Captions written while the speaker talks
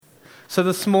So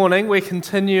this morning we're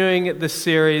continuing this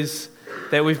series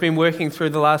that we've been working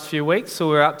through the last few weeks. So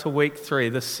we're up to week 3,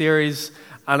 the series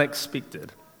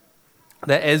Unexpected.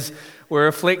 That as we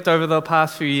reflect over the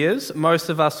past few years, most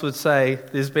of us would say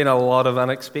there's been a lot of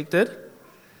unexpected.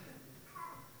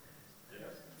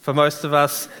 For most of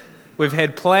us, we've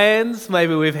had plans,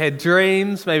 maybe we've had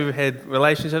dreams, maybe we've had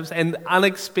relationships, and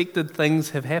unexpected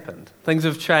things have happened. Things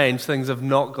have changed, things have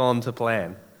not gone to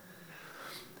plan.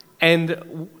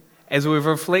 And as we've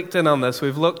reflected on this,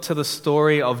 we've looked to the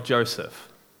story of Joseph,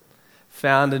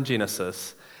 found in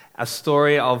Genesis, a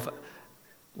story of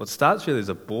what starts really as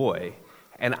a boy,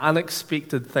 and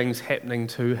unexpected things happening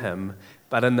to him.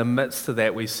 But in the midst of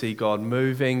that, we see God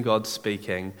moving, God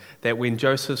speaking, that when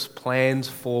Joseph's plans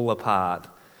fall apart,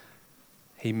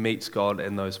 he meets God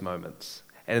in those moments.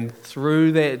 And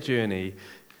through that journey,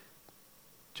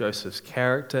 Joseph's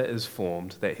character is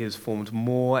formed, that he is formed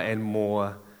more and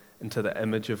more into the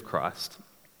image of Christ.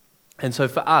 And so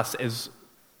for us, as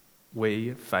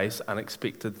we face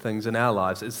unexpected things in our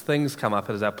lives, as things come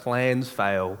up, as our plans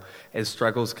fail, as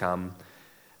struggles come,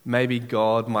 maybe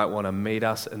God might want to meet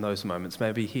us in those moments.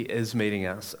 Maybe he is meeting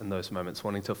us in those moments,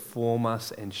 wanting to form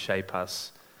us and shape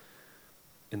us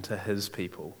into his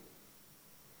people.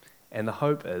 And the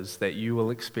hope is that you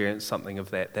will experience something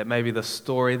of that, that maybe the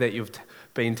story that you've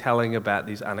been telling about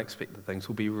these unexpected things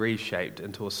will be reshaped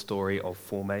into a story of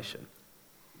formation.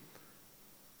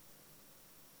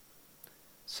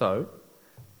 So,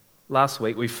 last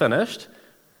week Clint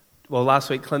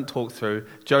talked through,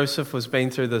 Joseph was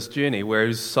been through this journey where he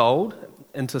was sold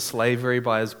into slavery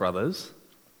by his brothers.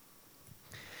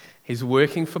 He's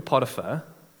working for Potiphar,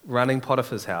 running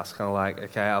Potiphar's house, kind of like,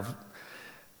 okay, I've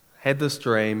had this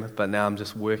dream, but now I'm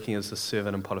just working as a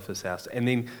servant in Potiphar's house. And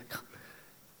then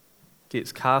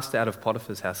gets cast out of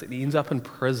Potiphar's house. And he ends up in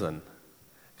prison.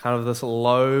 Kind of this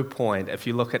low point, if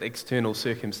you look at external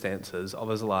circumstances of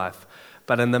his life.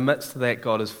 But in the midst of that,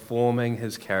 God is forming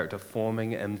his character, forming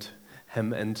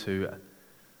him into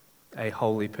a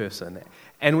holy person.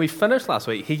 And we finished last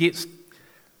week. He gets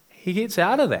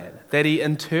out of that he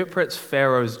interprets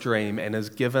Pharaoh's dream and is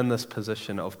given this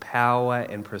position of power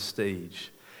and prestige.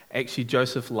 Actually,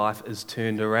 Joseph's life is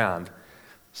turned around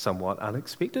somewhat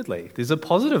unexpectedly. There's a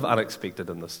positive unexpected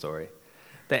in this story.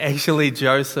 That actually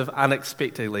Joseph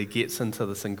unexpectedly gets into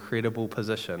this incredible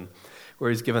position where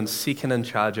he's given second in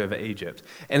charge over Egypt.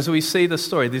 And so we see the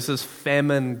story. There's this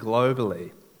famine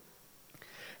globally.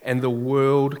 And the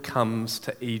world comes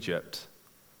to Egypt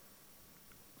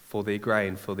for their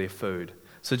grain, for their food.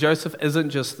 So Joseph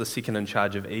isn't just the second in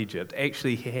charge of Egypt.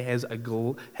 Actually, he has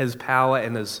his power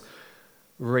and his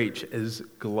reach is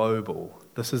global.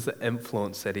 This is the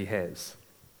influence that he has.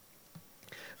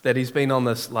 That he's been on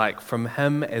this, like from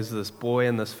him as this boy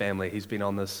in this family, he's been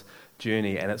on this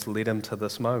journey and it's led him to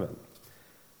this moment.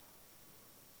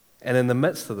 And in the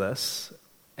midst of this,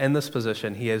 in this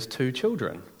position, he has 2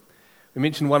 children. We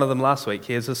mentioned one of them last week.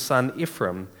 He has a son,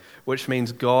 Ephraim, which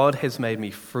means God has made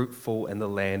me fruitful in the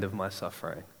land of my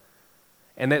suffering.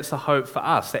 And that's the hope for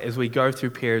us, that as we go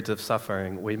through periods of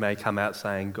suffering, we may come out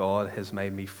saying, God has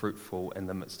made me fruitful in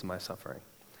the midst of my suffering.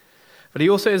 But he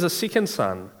also has a second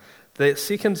son.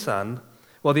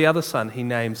 The other son he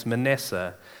names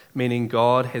Manasseh, meaning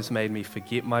God has made me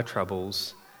forget my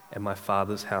troubles and my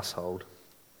father's household.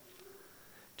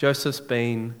 Joseph's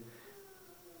been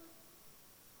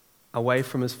away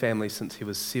from his family since he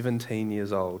was 17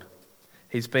 years old.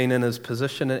 He's been in his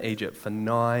position in Egypt for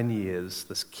 9 years,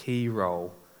 this key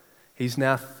role. He's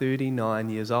now 39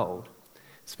 years old.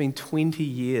 It's been 20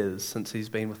 years since he's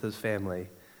been with his family,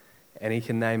 and he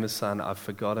can name his son, I've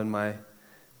forgotten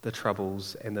the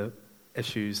troubles and the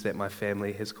issues that my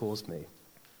family has caused me.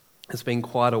 It's been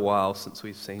quite a while since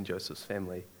we've seen Joseph's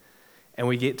family. And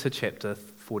we get to chapter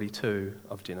 42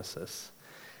 of Genesis.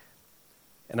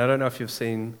 And I don't know if you've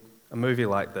seen a movie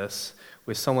like this,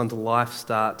 where someone's life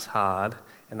starts hard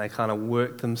and they kind of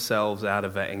work themselves out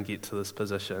of it and get to this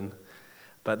position.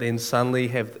 But then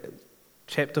suddenly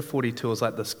chapter 42 is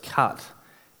like this cut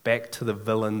back to the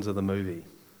villains of the movie.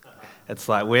 It's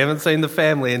like, we haven't seen the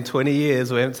family in 20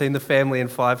 years, we haven't seen the family in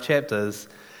 5 chapters.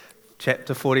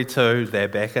 Chapter 42, they're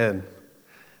back in.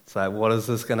 It's like, what is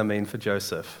this going to mean for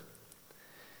Joseph?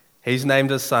 He's named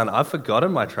his son, I've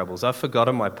forgotten my troubles, I've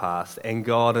forgotten my past, and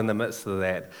God in the midst of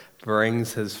that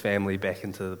brings his family back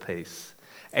into the peace.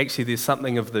 Actually, there's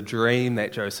something of the dream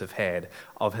that Joseph had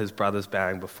of his brothers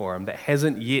bowing before him that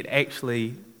hasn't yet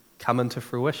actually come into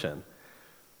fruition.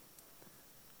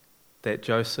 That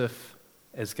Joseph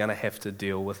is going to have to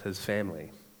deal with his family.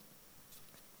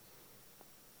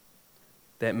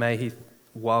 That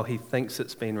while he thinks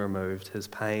it's been removed, his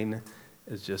pain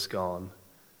is just gone.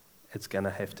 it's going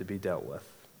to have to be dealt with.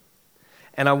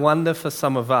 And I wonder for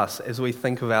some of us, as we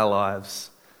think of our lives,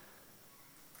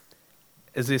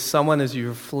 is there someone, as you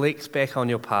reflect back on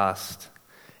your past,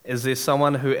 is there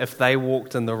someone who, if they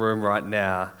walked in the room right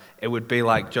now, it would be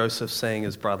like Joseph seeing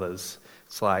his brothers?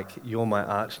 It's like, you're my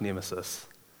arch nemesis.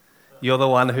 You're the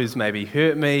one who's maybe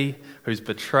hurt me, who's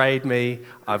betrayed me.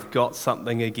 I've got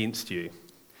something against you.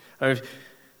 I've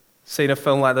seen a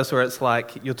film like this where it's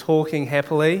like you're talking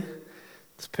happily,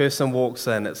 this person walks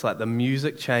in, it's like the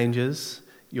music changes,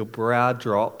 your brow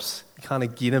drops, you kind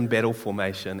of get in battle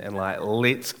formation and like,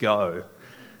 let's go.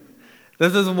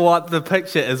 This is what the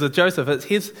picture is of Joseph. It's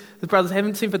his brothers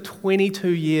haven't seen for 22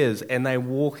 years and they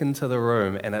walk into the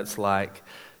room and it's like,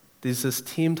 there's this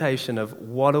temptation of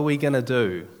what are we going to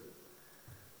do?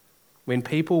 When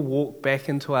people walk back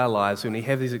into our lives, when we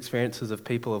have these experiences of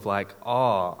people of like,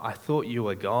 oh, I thought you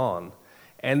were gone,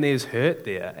 and there's hurt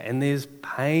there, and there's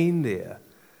pain there,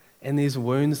 and there's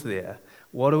wounds there,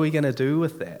 what are we going to do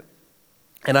with that?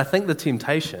 And I think the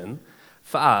temptation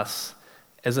for us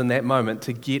is in that moment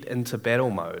to get into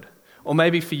battle mode. Or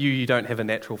maybe for you, you don't have a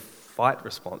natural fight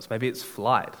response. Maybe it's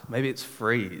flight, maybe it's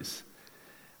freeze.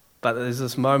 But there's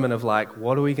this moment of like,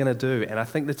 what are we going to do? And I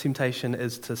think the temptation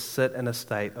is to sit in a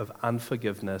state of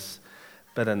unforgiveness,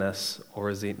 bitterness, or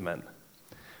resentment.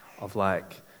 Of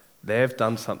like, they've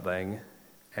done something,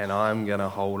 and I'm going to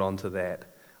hold on to that.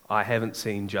 I haven't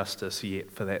seen justice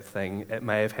yet for that thing. It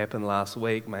may have happened last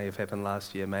week, may have happened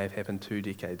last year, may have happened 2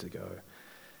 decades ago.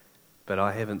 But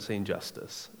I haven't seen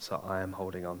justice, so I am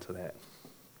holding on to that.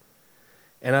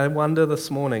 And I wonder this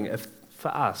morning if, for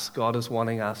us, God is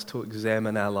wanting us to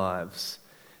examine our lives,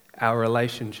 our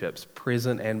relationships,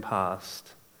 present and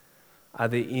past. Are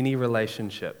there any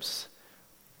relationships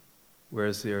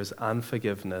where there is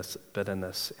unforgiveness,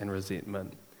 bitterness, and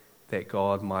resentment that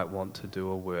God might want to do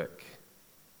a work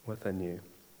within you?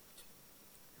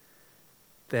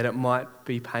 That it might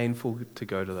be painful to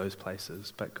go to those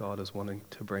places, but God is wanting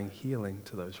to bring healing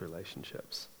to those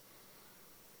relationships.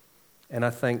 And I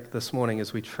think this morning,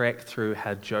 as we track through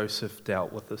how Joseph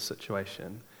dealt with this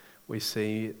situation, we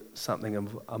see something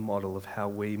of a model of how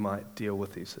we might deal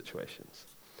with these situations.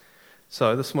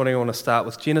 So this morning I want to start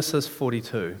with Genesis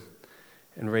 42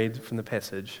 and read from the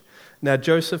passage. Now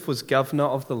Joseph was governor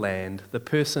of the land, the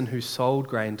person who sold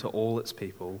grain to all its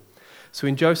people. So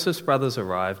when Joseph's brothers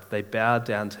arrived, they bowed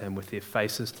down to him with their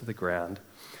faces to the ground.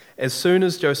 As soon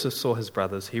as Joseph saw his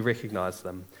brothers, he recognized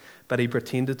them, but he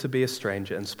pretended to be a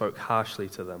stranger and spoke harshly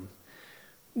to them.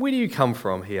 "Where do you come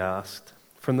from?" he asked.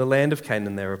 "From the land of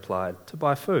Canaan," they replied, "to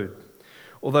buy food."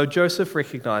 Although Joseph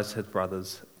recognized his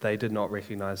brothers, they did not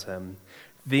recognize him.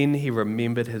 Then he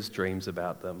remembered his dreams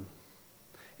about them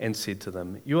and said to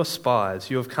them, "You are spies.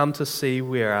 You have come to see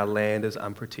where our land is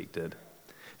unprotected."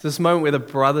 It's this moment where the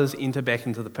brothers enter back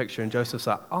into the picture, and Joseph's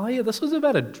like, "Oh yeah, this was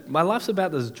about my life's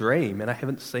about this dream, and I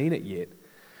haven't seen it yet."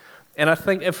 And I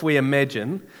think if we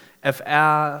imagine, if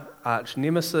our arch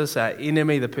nemesis, our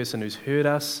enemy, the person who's hurt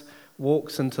us,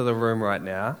 walks into the room right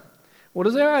now, what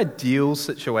is our ideal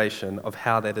situation of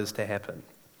how that is to happen?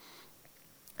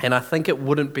 And I think it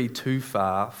wouldn't be too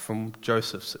far from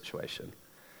Joseph's situation.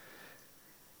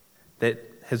 That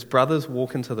his brothers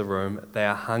walk into the room, they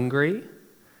are hungry,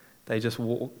 they just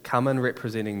come in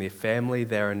representing their family,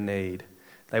 they're in need.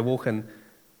 They walk in,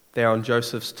 they're on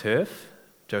Joseph's turf.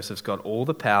 Joseph's got all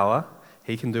the power.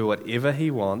 He can do whatever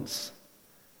he wants.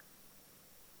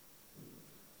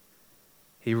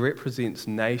 He represents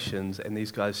nations, and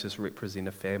these guys just represent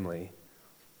a family.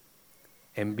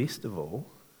 And best of all,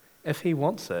 if he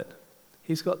wants it,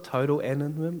 he's got total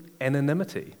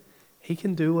anonymity. He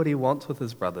can do what he wants with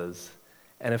his brothers.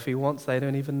 And if he wants, they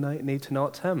don't even need to know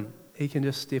it's him. He can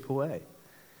just step away.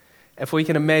 If we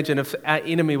can imagine if our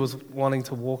enemy was wanting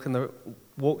to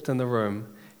walked in the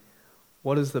room,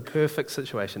 what is the perfect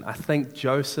situation? I think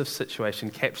Joseph's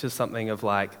situation captures something of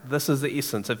like, this is the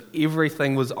essence. If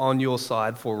everything was on your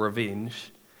side for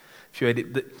revenge, if you had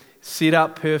it set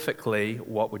up perfectly,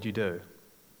 what would you do?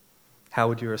 How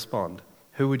would you respond?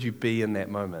 Who would you be in that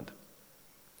moment?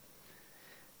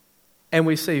 And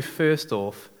we see first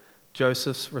off,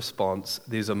 Joseph's response.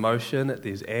 There's emotion,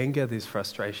 there's anger, there's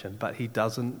frustration, but he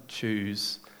doesn't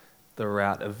choose the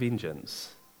route of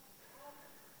vengeance.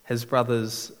 His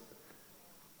brothers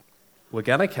were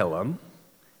going to kill him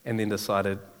and then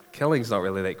decided killing's not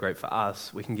really that great for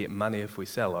us. We can get money if we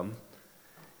sell him.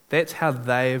 That's how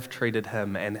they've treated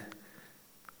him, and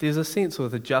there's a sense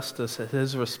with the justice that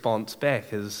his response back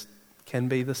can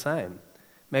be the same.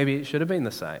 Maybe it should have been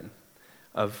the same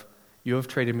of, you have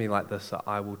treated me like this, so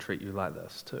I will treat you like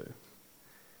this too.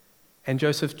 And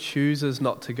Joseph chooses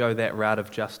not to go that route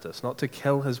of justice, not to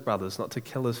kill his brothers, not to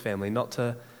kill his family, not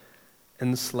to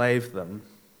enslave them.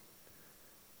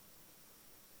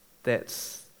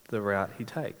 That's the route he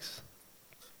takes.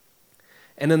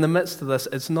 And in the midst of this,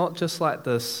 it's not just like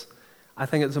this. I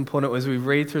think it's important as we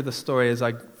read through the story, as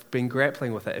I've been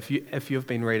grappling with it, if you've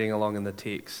been reading along in the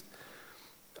text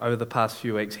over the past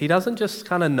few weeks, he doesn't just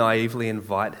kind of naively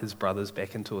invite his brothers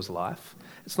back into his life.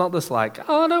 It's not this like,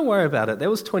 oh, don't worry about it.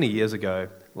 That was 20 years ago.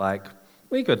 Like,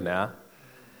 we're good now.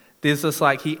 There's this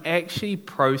like, he actually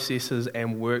processes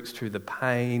and works through the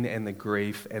pain and the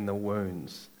grief and the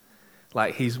wounds.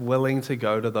 Like, he's willing to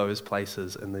go to those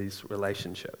places in these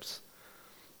relationships.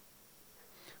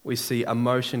 We see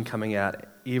emotion coming out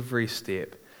every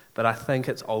step, but I think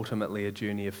it's ultimately a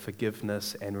journey of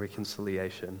forgiveness and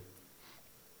reconciliation.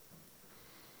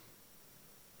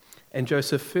 And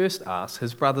Joseph first asks,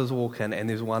 his brothers walk in and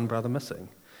there's one brother missing.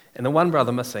 And the one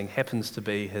brother missing happens to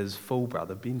be his full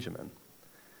brother, Benjamin.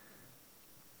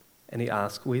 And he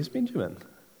asks, where's Benjamin?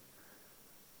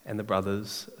 And the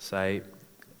brothers say,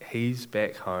 he's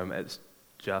back home, it's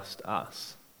just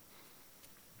us.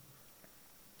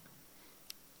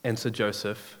 And so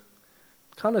Joseph,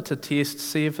 kind of to test,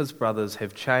 see if his brothers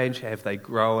have changed, have they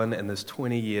grown in this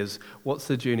 20 years, what's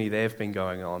the journey they've been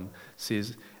going on,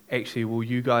 says, actually, will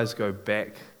you guys go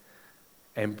back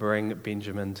and bring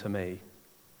Benjamin to me?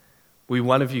 Will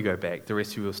one of you go back, the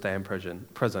rest of you will stay in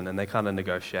prison, and they kind of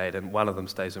negotiate, and one of them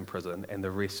stays in prison, and the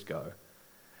rest go.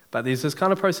 But there's this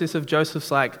kind of process of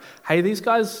Joseph's like, hey, these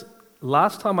guys,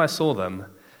 last time I saw them,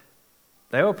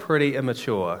 they were pretty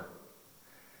immature.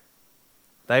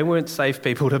 They weren't safe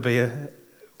people to be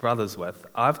brothers with.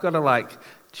 I've got to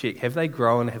check, have they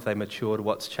grown, have they matured,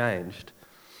 what's changed?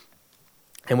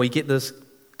 And we get this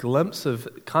glimpse of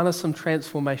kind of some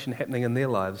transformation happening in their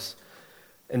lives.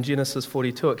 In Genesis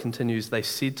 42, it continues, they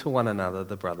said to one another,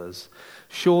 the brothers,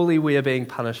 surely we are being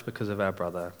punished because of our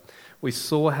brother. We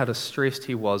saw how distressed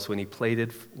he was when he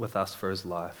pleaded with us for his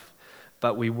life,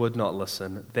 but we would not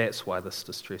listen. That's why this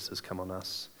distress has come on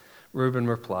us. Reuben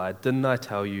replied, didn't I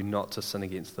tell you not to sin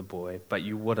against the boy, but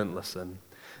you wouldn't listen.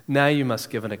 Now you must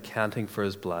give an accounting for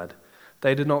his blood.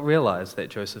 They did not realize that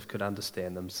Joseph could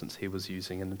understand them since he was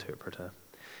using an interpreter.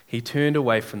 He turned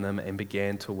away from them and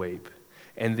began to weep,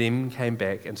 and then came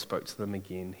back and spoke to them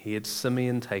again. He had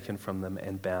Simeon taken from them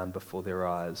and bound before their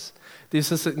eyes. There's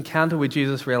this encounter where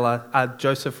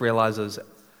Joseph realizes,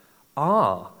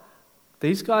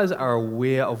 these guys are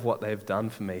aware of what they've done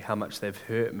for me, how much they've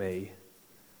hurt me.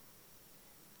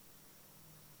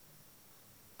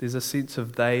 There's a sense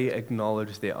of they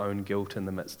acknowledge their own guilt in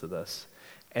the midst of this.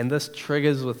 And this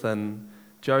triggers within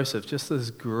Joseph just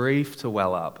this grief to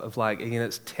well up of again,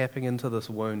 it's tapping into this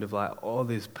wound of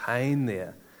there's pain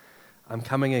there. I'm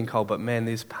coming in cold, but man,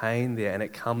 there's pain there. And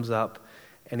it comes up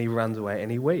and he runs away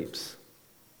and he weeps.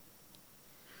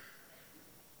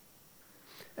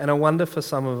 And I wonder for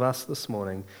some of us this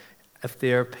morning, if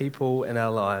there are people in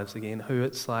our lives, again, who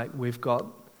it's we've got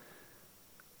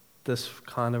this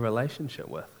kind of relationship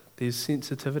with. There's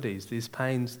sensitivities, there's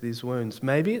pains, there's wounds.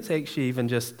 Maybe it's actually even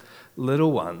just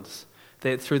little ones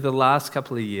that through the last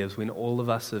couple of years when all of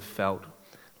us have felt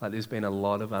like there's been a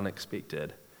lot of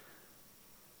unexpected.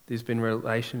 There's been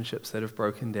relationships that have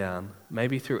broken down,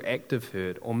 maybe through active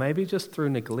hurt or maybe just through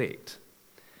neglect.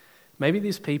 Maybe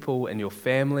there's people in your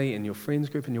family, in your friends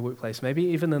group, in your workplace, maybe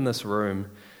even in this room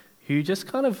who you just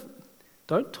kind of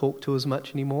don't talk to as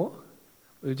much anymore.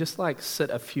 We just sit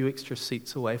a few extra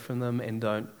seats away from them and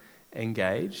don't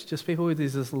engage. Just people where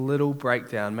there's this little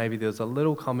breakdown. Maybe there's a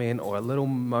little comment or a little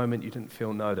moment you didn't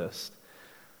feel noticed.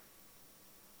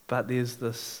 But there's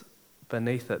this,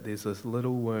 beneath it, there's this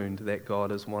little wound that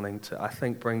God is wanting to, I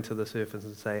think, bring to the surface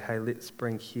and say, hey, let's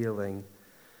bring healing.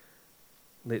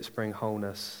 Let's bring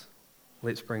wholeness.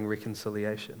 Let's bring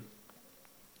reconciliation.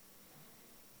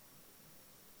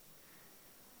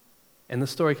 And the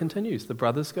story continues. The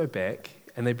brothers go back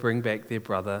and they bring back their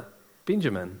brother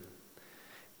Benjamin.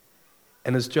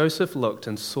 And as Joseph looked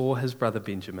and saw his brother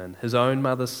Benjamin, his own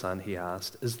mother's son, he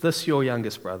asked, is this your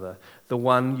youngest brother, the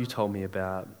one you told me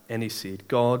about? And he said,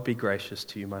 God be gracious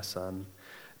to you, my son.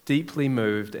 Deeply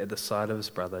moved at the sight of his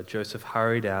brother, Joseph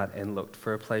hurried out and looked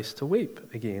for a place to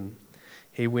weep again.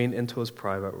 He went into his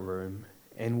private room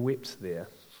and wept there.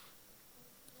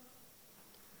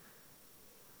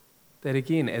 That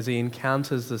again, as he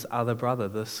encounters this other brother,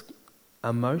 this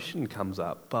emotion comes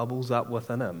up, bubbles up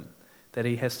within him, that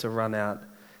he has to run out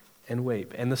and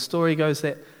weep. And the story goes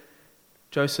that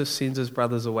Joseph sends his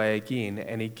brothers away again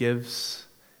and he gives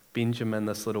Benjamin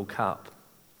this little cup.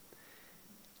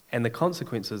 And the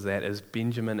consequence of that is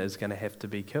Benjamin is going to have to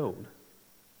be killed.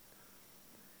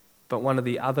 But one of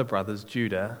the other brothers,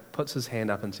 Judah, puts his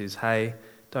hand up and says, hey,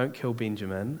 don't kill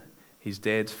Benjamin. He's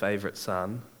Dad's favourite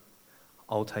son.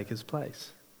 I'll take his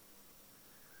place.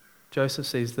 Joseph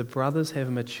sees the brothers have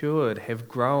matured, have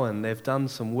grown, they've done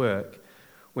some work.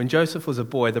 When Joseph was a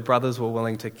boy, the brothers were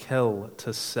willing to kill,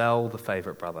 to sell the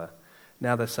favourite brother.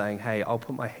 Now they're saying, hey, I'll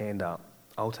put my hand up.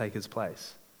 I'll take his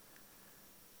place.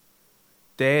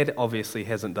 Dad obviously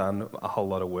hasn't done a whole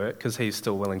lot of work because he's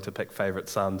still willing to pick favourite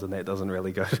sons, and that doesn't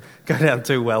really go down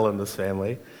too well in this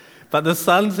family. But the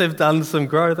sons have done some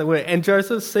growth at work, and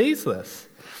Joseph sees this.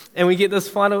 And we get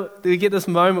this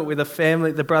moment where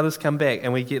the brothers come back,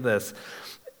 and we get this.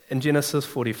 In Genesis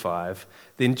 45,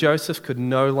 then Joseph could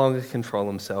no longer control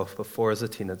himself before his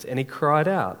attendants, and he cried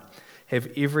out, have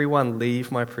everyone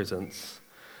leave my presence.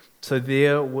 So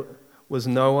there was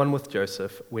no one with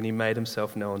Joseph when he made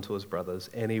himself known to his brothers,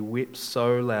 and he wept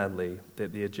so loudly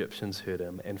that the Egyptians heard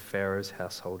him, and Pharaoh's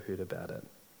household heard about it.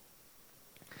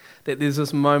 That there's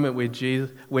this moment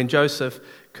when Joseph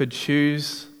could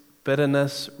choose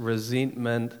bitterness,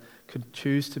 resentment, could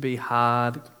choose to be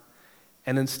hard,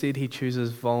 and instead he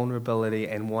chooses vulnerability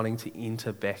and wanting to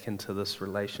enter back into this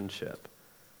relationship.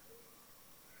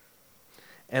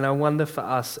 And I wonder for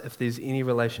us if there's any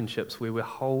relationships where we're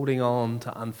holding on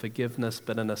to unforgiveness,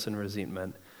 bitterness, and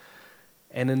resentment.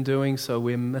 And in doing so,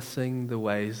 we're missing the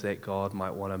ways that God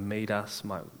might want to meet us,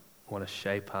 might want to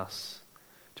shape us.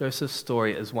 Joseph's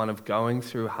story is one of going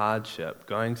through hardship,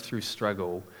 going through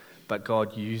struggle, but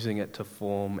God using it to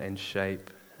form and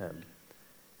shape him.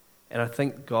 And I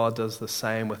think God does the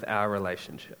same with our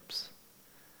relationships.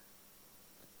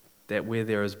 That where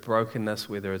there is brokenness,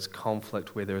 where there is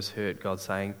conflict, where there is hurt, God's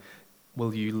saying,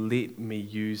 will you let me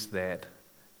use that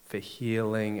for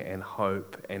healing and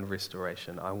hope and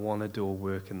restoration? I want to do a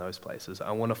work in those places.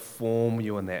 I want to form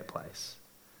you in that place.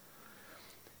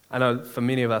 I know for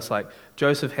many of us, like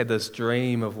Joseph had this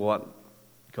dream of what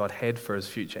God had for his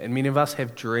future. And many of us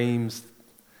have dreams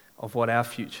of what our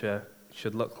future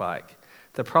should look like.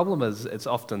 The problem is it's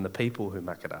often the people who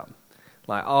muck it up.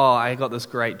 Like, oh, I got this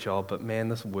great job, but man,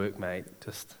 this workmate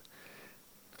just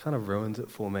kind of ruins it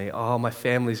for me. Oh, my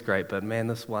family's great, but man,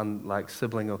 this one, like,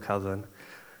 sibling or cousin,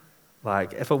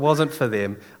 like, if it wasn't for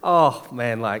them, oh,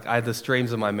 man, like, I had this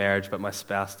dreams of my marriage, but my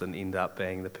spouse didn't end up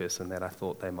being the person that I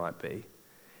thought they might be.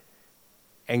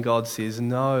 And God says,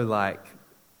 no, like,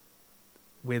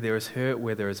 where there is hurt,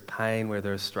 where there is pain, where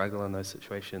there is struggle in those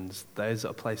situations, those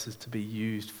are places to be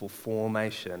used for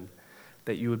formation,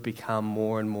 that you would become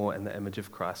more and more in the image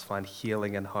of Christ, find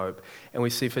healing and hope. And we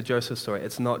see for Joseph's story,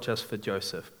 it's not just for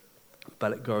Joseph,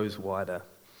 but it goes wider.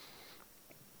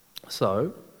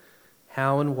 So,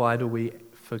 how and why do we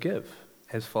forgive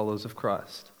as followers of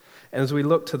Christ? And as we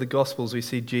look to the Gospels, we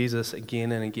see Jesus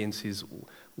again and again says,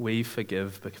 we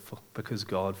forgive because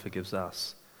God forgives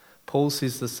us. Paul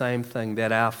says the same thing,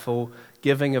 that our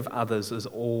forgiving of others is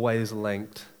always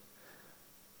linked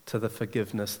to the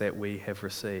forgiveness that we have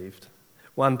received.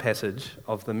 One passage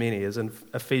of the many is in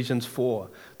Ephesians 4,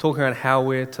 talking about how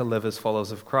we're to live as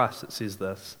followers of Christ. It says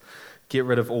this, get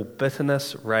rid of all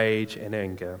bitterness, rage, and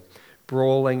anger,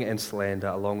 brawling and slander,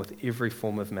 along with every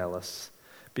form of malice.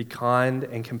 Be kind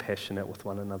and compassionate with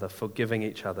one another, forgiving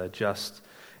each other, just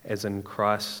as in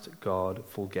Christ God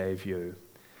forgave you.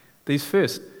 These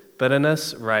first,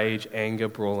 bitterness, rage, anger,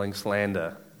 brawling,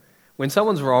 slander. When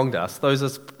someone's wronged us, those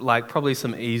are like probably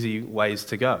some easy ways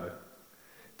to go.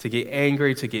 To get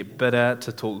angry, to get bitter,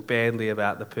 to talk badly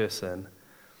about the person.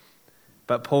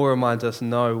 But Paul reminds us,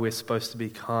 no, we're supposed to be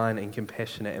kind and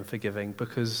compassionate and forgiving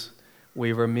because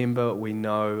we remember, we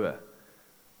know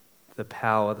the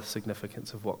power, the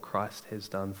significance of what Christ has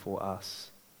done for us.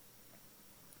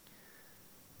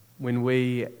 When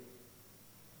we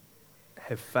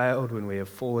have failed, when we have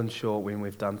fallen short, when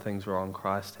we've done things wrong,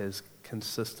 Christ has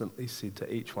consistently said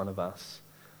to each one of us,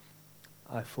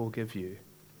 I forgive you.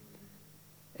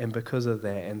 And because of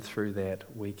that and through that,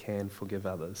 we can forgive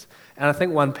others. And I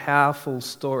think one powerful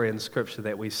story in Scripture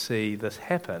that we see this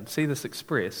happen, see this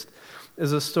expressed,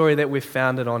 is a story that we've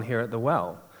founded on here at the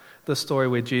well. The story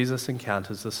where Jesus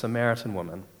encounters the Samaritan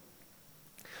woman.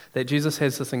 That Jesus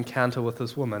has this encounter with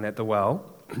this woman at the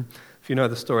well. If you know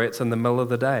the story, it's in the middle of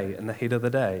the day, in the heat of the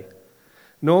day.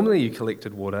 Normally you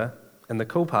collected water in the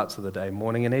cool parts of the day,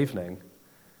 morning and evening.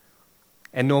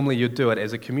 And normally you'd do it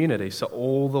as a community. So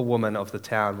all the women of the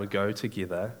town would go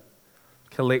together,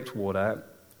 collect water,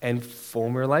 and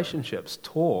form relationships,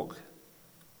 talk,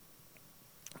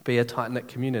 be a tight-knit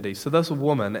community. So this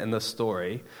woman in this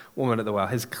story, woman at the well,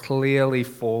 has clearly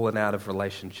fallen out of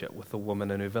relationship with the woman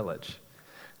in her village.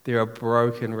 There are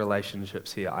broken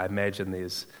relationships here. I imagine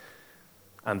there's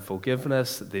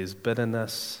unforgiveness, there's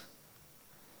bitterness.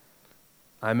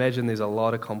 I imagine there's a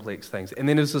lot of complex things. And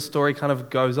then as the story kind of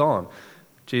goes on,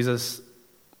 Jesus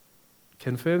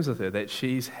confirms with her that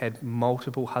she's had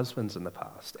multiple husbands in the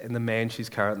past, and the man she's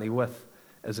currently with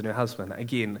isn't her husband.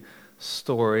 Again,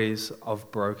 stories of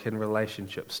broken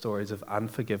relationships, stories of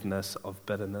unforgiveness, of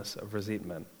bitterness, of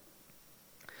resentment.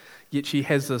 Yet she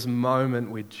has this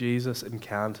moment where Jesus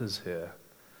encounters her.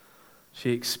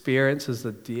 She experiences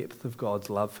the depth of God's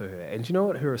love for her. And do you know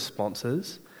what her response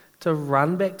is? To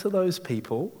run back to those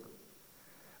people,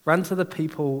 run to the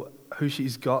people who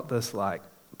she's got this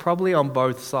probably on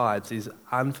both sides, there's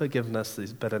unforgiveness,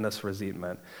 there's bitterness,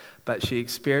 resentment. But she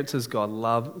experiences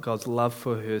God's love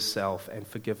for herself and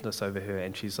forgiveness over her,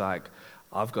 and she's like,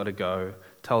 I've got to go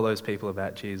tell those people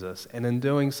about Jesus. And in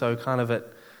doing so, kind of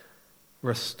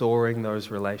restoring those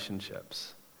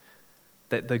relationships.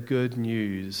 That the good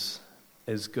news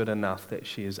is good enough that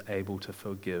she is able to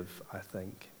forgive, I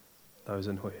think, those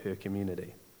in her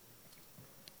community.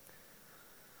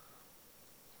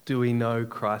 Do we know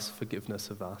Christ's forgiveness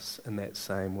of us in that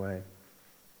same way?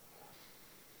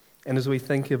 And as we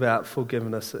think about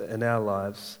forgiveness in our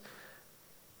lives,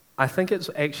 I think it's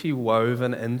actually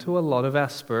woven into a lot of our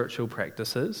spiritual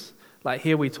practices. Like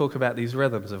here we talk about these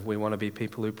rhythms of we want to be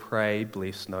people who pray,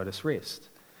 bless, notice, rest.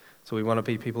 So we want to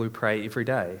be people who pray every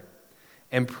day.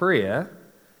 And prayer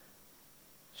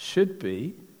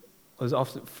was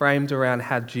often framed around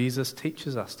how Jesus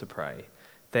teaches us to pray.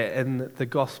 That in the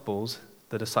Gospels,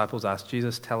 the disciples asked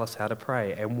Jesus, tell us how to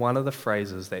pray. And one of the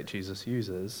phrases that Jesus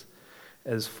uses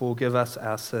is, forgive us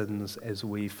our sins as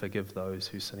we forgive those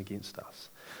who sin against us.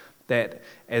 That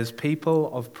as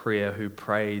people of prayer who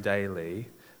pray daily,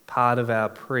 part of our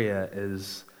prayer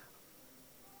is,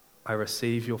 I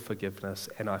receive your forgiveness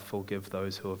and I forgive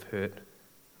those who have hurt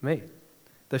me.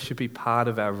 This should be part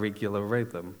of our regular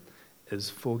rhythm, is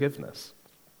forgiveness.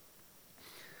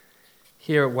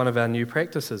 Here, one of our new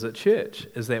practices at church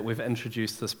is that we've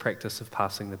introduced this practice of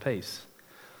passing the peace.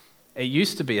 It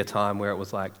used to be a time where it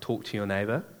was like, talk to your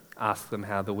neighbour, ask them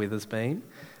how the weather's been,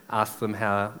 ask them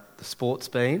how the sport's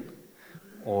been,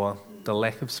 or the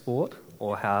lack of sport,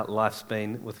 or how life's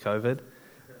been with COVID.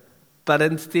 But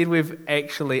instead we've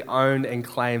actually owned and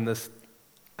claimed this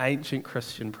ancient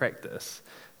Christian practice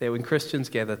that when Christians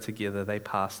gather together, they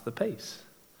pass the peace.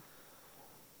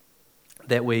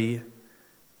 That we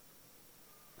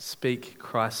speak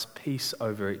Christ's peace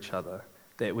over each other.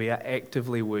 That we are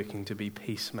actively working to be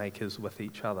peacemakers with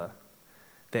each other.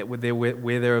 That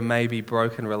where there may be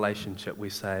broken relationship, we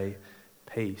say,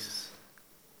 peace.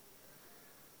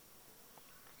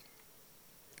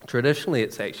 Traditionally,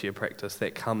 it's actually a practice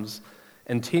that comes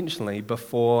intentionally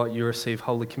before you receive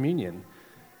Holy Communion.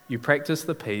 You practice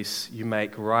the peace, you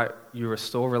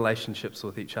restore relationships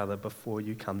with each other before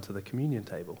you come to the communion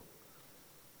table.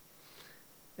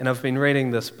 And I've been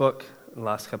reading this book the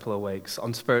last couple of weeks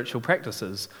on spiritual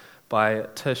practices by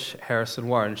Tish Harrison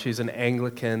Warren. She's an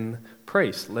Anglican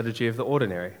priest, Liturgy of the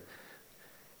Ordinary.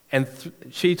 And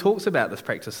she talks about this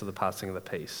practice of the passing of the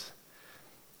peace.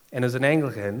 And as an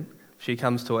Anglican, she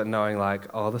comes to it knowing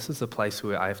this is a place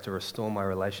where I have to restore my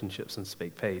relationships and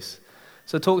speak peace.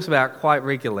 So it talks about quite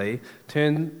regularly,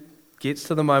 gets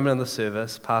to the moment in the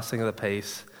service, passing of the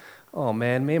peace. Oh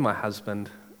man, me and my husband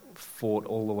fought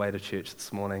all the way to church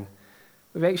this morning.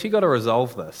 We've actually got to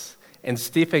resolve this. And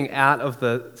stepping out of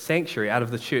the sanctuary, out of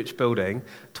the church building,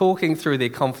 talking through their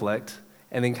conflict,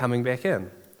 and then coming back in.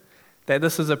 That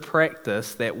this is a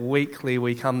practice that weekly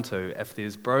we come to. If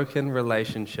there's broken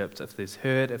relationships, if there's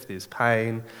hurt, if there's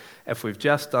pain, if we've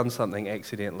just done something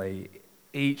accidentally,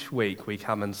 each week we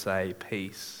come and say,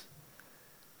 peace.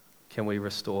 Can we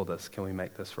restore this? Can we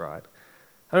make this right?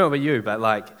 I don't know about you,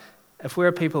 but if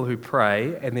we're people who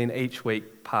pray and then each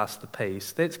week pass the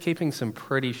peace, that's keeping some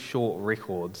pretty short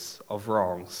records of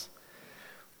wrongs.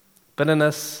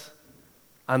 Bitterness,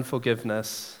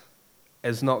 unforgiveness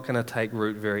is not going to take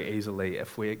root very easily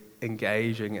if we're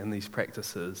engaging in these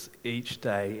practices each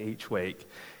day, each week.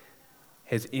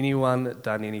 Has anyone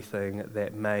done anything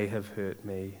that may have hurt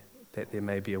me, that there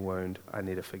may be a wound? I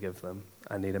need to forgive them.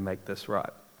 I need to make this right.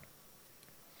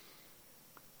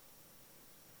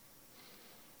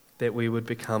 That we would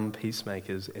become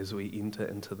peacemakers as we enter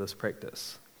into this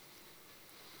practice.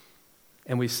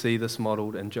 And we see this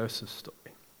modeled in Joseph's story.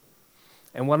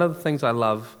 And one of the things I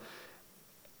love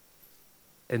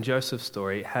in Joseph's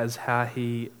story is how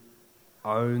he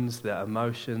owns the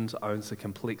emotions, owns the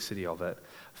complexity of it.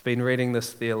 I've been reading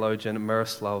this theologian,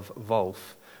 Miroslav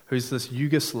Volf, who's this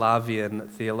Yugoslavian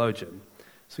theologian.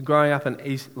 So growing up in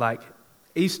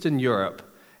Eastern Europe,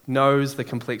 knows the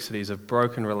complexities of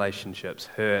broken relationships,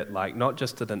 hurt, like not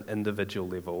just at an individual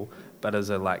level, but as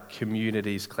a like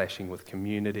communities clashing with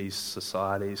communities,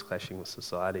 societies clashing with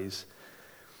societies,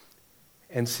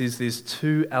 and says there's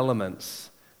two elements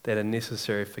that are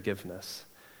necessary for forgiveness.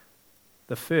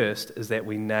 The first is that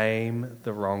we name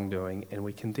the wrongdoing and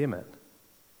we condemn it.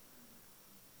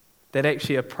 That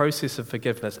actually a process of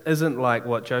forgiveness isn't like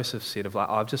what Joseph said of like,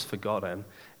 oh, I've just forgotten.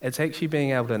 It's actually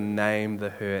being able to name the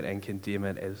hurt and condemn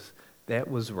it as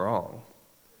that was wrong.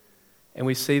 And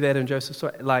we see that in Joseph's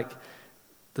story. Like,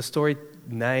 the story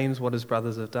names what his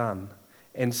brothers have done.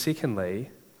 And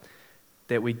secondly,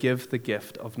 that we give the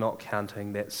gift of not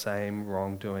counting that same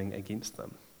wrongdoing against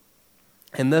them.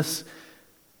 And this,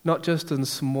 not just in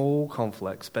small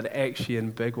conflicts, but actually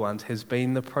in big ones, has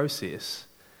been the process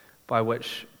by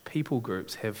which people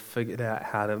groups have figured out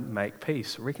how to make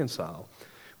peace, reconcile.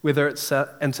 Whether it's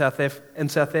in South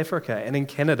Africa and in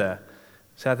Canada,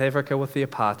 South Africa with the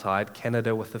apartheid,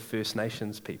 Canada with the First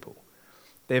Nations people.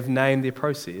 They've named their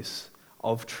process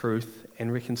of truth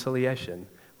and reconciliation.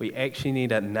 We actually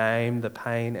need to name the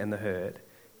pain and the hurt,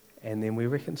 and then we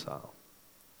reconcile.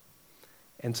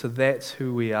 And so that's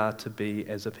who we are to be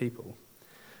as a people.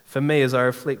 For me, as I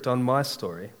reflect on my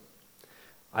story,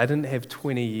 I didn't have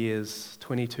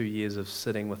 22 years of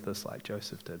sitting with this like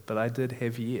Joseph did, but I did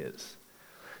have years.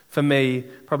 For me,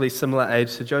 probably similar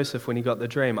age to Joseph when he got the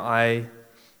dream. I,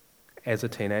 as a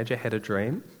teenager, had a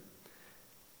dream.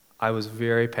 I was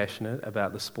very passionate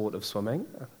about the sport of swimming.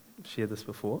 I've shared this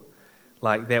before.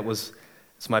 Like it's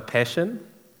my passion.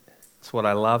 It's what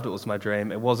I loved. It was my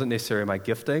dream. It wasn't necessarily my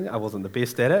gifting. I wasn't the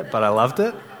best at it, but I loved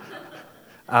it.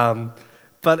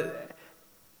 But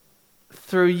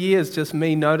through years, just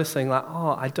me noticing like,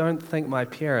 oh, I don't think my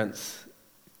parents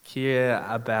care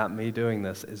about me doing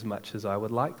this as much as I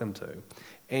would like them to.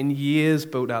 And years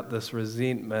built up this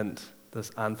resentment,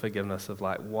 this unforgiveness of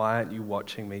like, why aren't you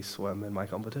watching me swim in my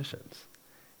competitions?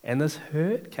 And this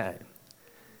hurt came.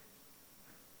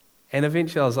 And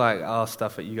eventually I was like, oh,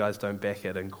 stuff it, you guys don't back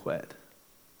it, and quit.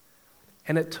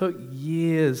 And it took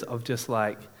years of just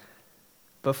like,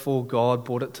 before God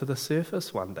brought it to the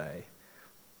surface one day.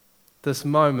 This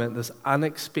moment, this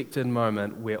unexpected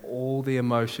moment where all the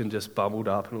emotion just bubbled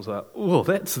up and it was like, oh,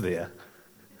 that's there.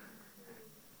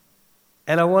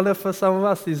 And I wonder for some of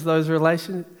us, there's those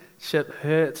relationship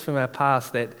hurts from our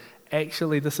past that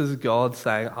actually this is God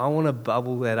saying, I want to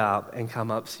bubble that up and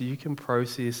come up so you can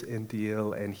process and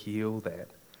deal and heal that.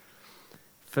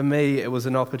 For me, it was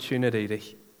an opportunity to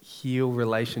heal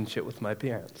relationship with my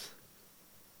parents.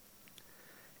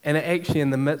 And actually,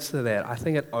 in the midst of that, I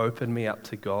think it opened me up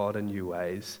to God in new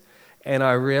ways. And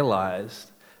I realized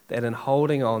that in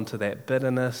holding on to that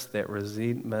bitterness, that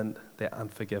resentment, that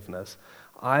unforgiveness,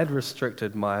 I had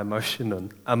restricted my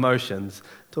emotions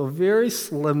to a very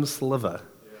slim sliver.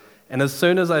 Yeah. And as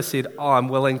soon as I said, oh, I'm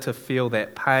willing to feel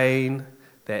that pain,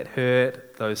 that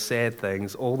hurt, those sad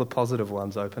things, all the positive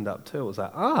ones opened up too. It was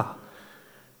like,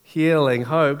 healing,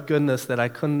 hope, goodness that I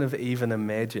couldn't have even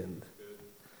imagined.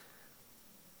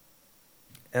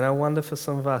 And I wonder for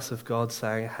some of us if God's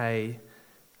saying, hey,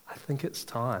 I think it's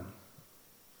time.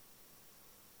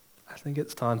 I think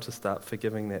it's time to start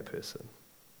forgiving that person.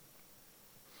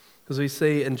 Because we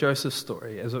see in Joseph's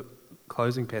story, as a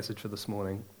closing passage for this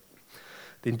morning,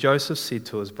 then Joseph said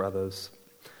to his brothers,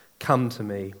 come to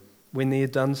me. When they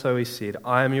had done so, he said,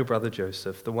 I am your brother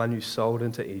Joseph, the one you sold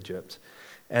into Egypt.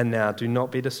 And now do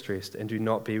not be distressed and do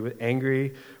not be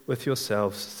angry with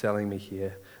yourselves selling me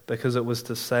here, because it was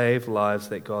to save lives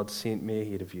that God sent me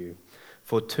ahead of you.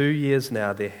 For 2 years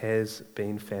now there has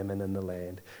been famine in the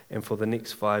land, and for the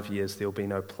next 5 years there will be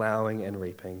no ploughing and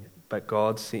reaping. But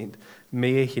God sent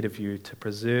me ahead of you to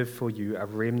preserve for you a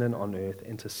remnant on earth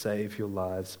and to save your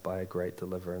lives by a great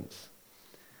deliverance.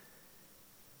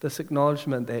 This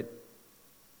acknowledgement that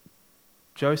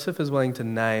Joseph is willing to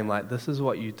name, like, this is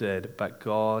what you did, but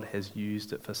God has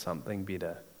used it for something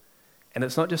better. And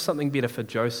it's not just something better for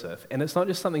Joseph, and it's not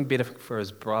just something better for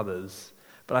his brothers,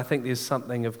 but I think there's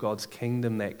something of God's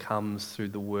kingdom that comes through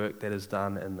the work that is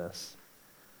done in this.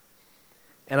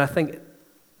 And I think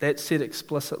that's said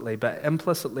explicitly, but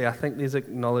implicitly I think there's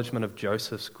acknowledgement of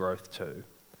Joseph's growth too.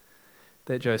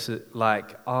 That Joseph,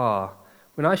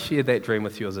 when I shared that dream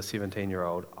with you as a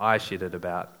 17-year-old, I shared it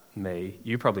about me.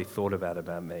 You probably thought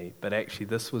about me, but actually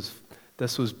this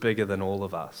was bigger than all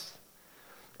of us.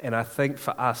 And I think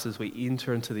for us, as we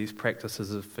enter into these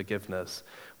practices of forgiveness,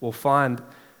 we'll find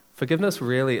forgiveness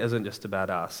really isn't just about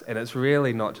us, and it's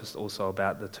really not just also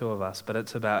about the two of us, but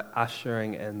it's about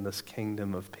ushering in this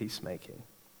kingdom of peacemaking.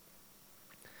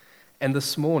 And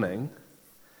this morning,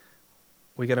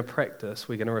 we're going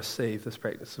to receive this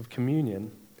practice of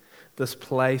communion. this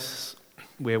place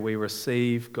where we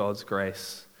receive God's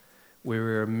grace, where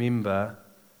we remember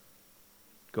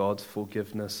God's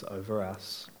forgiveness over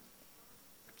us.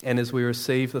 And as we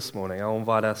receive this morning, I'll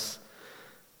invite us,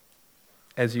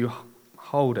 as you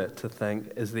hold it, to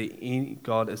think,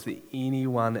 God, is there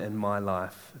anyone in my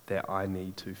life that I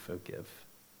need to forgive?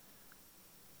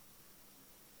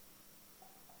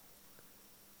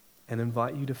 And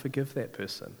invite you to forgive that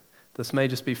person. This may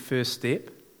just be first step,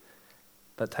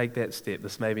 but take that step.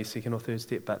 This may be second or third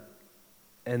step, but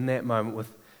in that moment,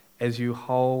 as you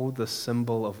hold the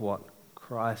symbol of what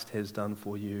Christ has done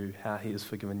for you, how he has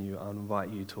forgiven you, I invite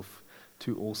you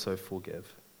to also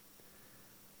forgive.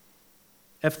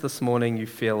 If this morning you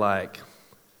feel like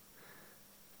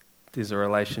there's a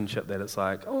relationship that it's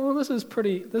like, oh, this is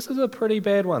a pretty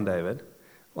bad one, David.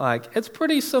 Like, it's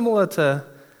pretty similar to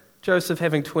Joseph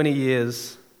having 20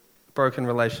 years broken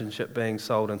relationship, being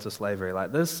sold into slavery.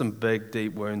 Like, there's some big,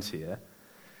 deep wounds here.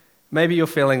 Maybe you're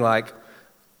feeling like,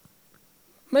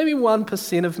 maybe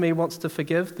 1% of me wants to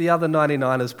forgive. The other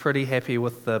 99 is pretty happy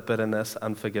with the bitterness,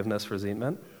 unforgiveness,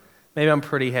 resentment. Maybe I'm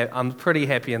pretty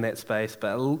happy in that space,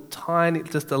 but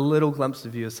just a little glimpse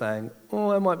of you is saying,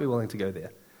 oh, I might be willing to go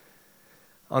there.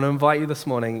 I want to invite you this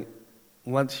morning,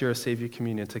 once you receive your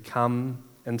communion, to come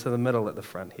into the middle at the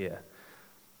front here.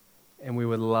 And we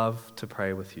would love to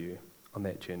pray with you on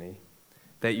that journey,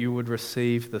 that you would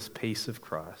receive this peace of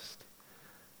Christ,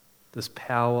 this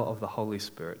power of the Holy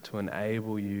Spirit to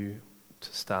enable you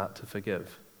to start to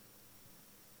forgive.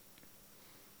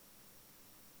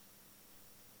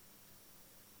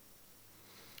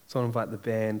 So I'll invite the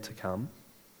band to come.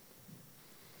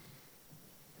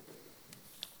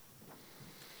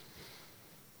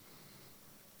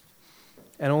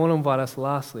 And I want to invite us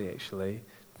lastly, actually.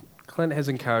 Clint has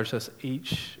encouraged us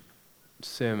each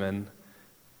sermon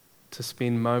to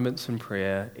spend moments in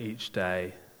prayer each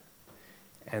day.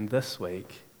 And this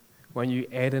week, won't you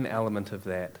add an element of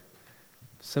that,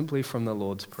 simply from the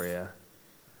Lord's Prayer?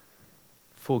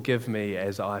 Forgive me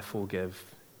as I forgive,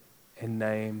 and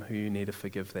name who you need to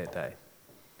forgive that day.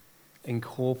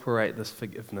 Incorporate this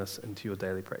forgiveness into your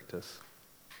daily practice.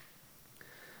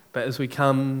 But as we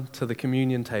come to the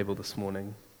communion table this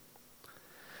morning,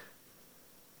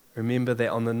 remember that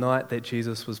on the night that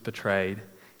Jesus was betrayed,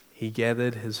 he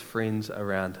gathered his friends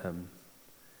around him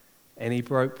and he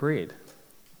broke bread,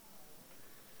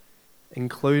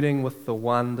 including with the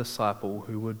one disciple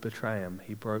who would betray him.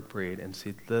 He broke bread and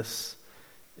said, "This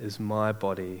is my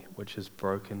body, which is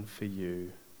broken for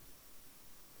you.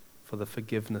 For the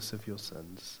forgiveness of your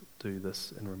sins, do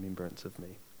this in remembrance of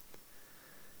me."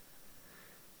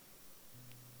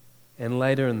 And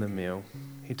later in the meal,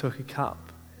 he took a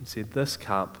cup and said, "This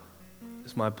cup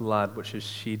is my blood, which is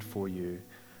shed for you.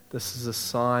 This is a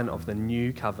sign of the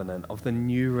new covenant, of the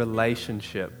new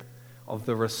relationship, of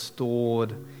the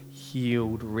restored,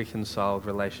 healed, reconciled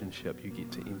relationship you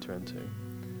get to enter into."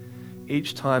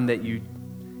 Each time that you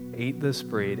eat this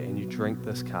bread and you drink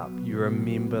this cup, you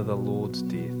remember the Lord's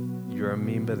death. You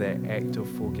remember that act of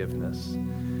forgiveness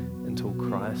until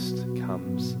Christ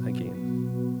comes again.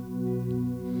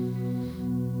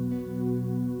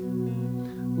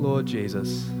 Lord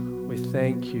Jesus, we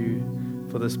thank you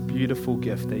for this beautiful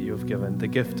gift that you have given, the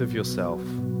gift of yourself.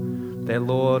 That,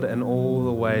 Lord, in all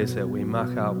the ways that we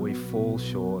muck up, we fall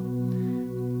short,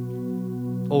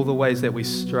 all the ways that we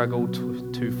struggle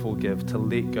to forgive, to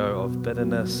let go of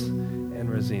bitterness and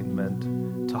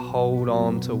resentment, to hold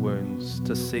on to wounds,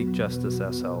 to seek justice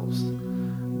ourselves.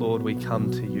 Lord, we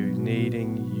come to you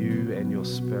needing you and your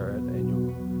Spirit and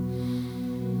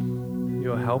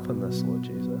your help in this, Lord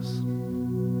Jesus.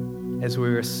 As we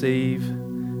receive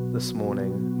this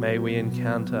morning, may we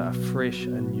encounter afresh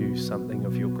and anew something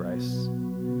of your grace.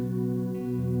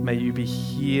 May you be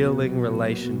healing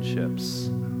relationships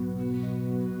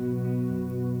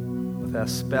with our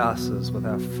spouses, with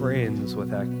our friends,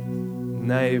 with our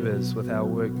neighbours, with our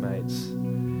workmates,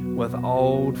 with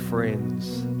old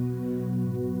friends.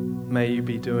 May you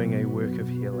be doing a work of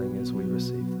healing as we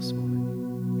receive this morning.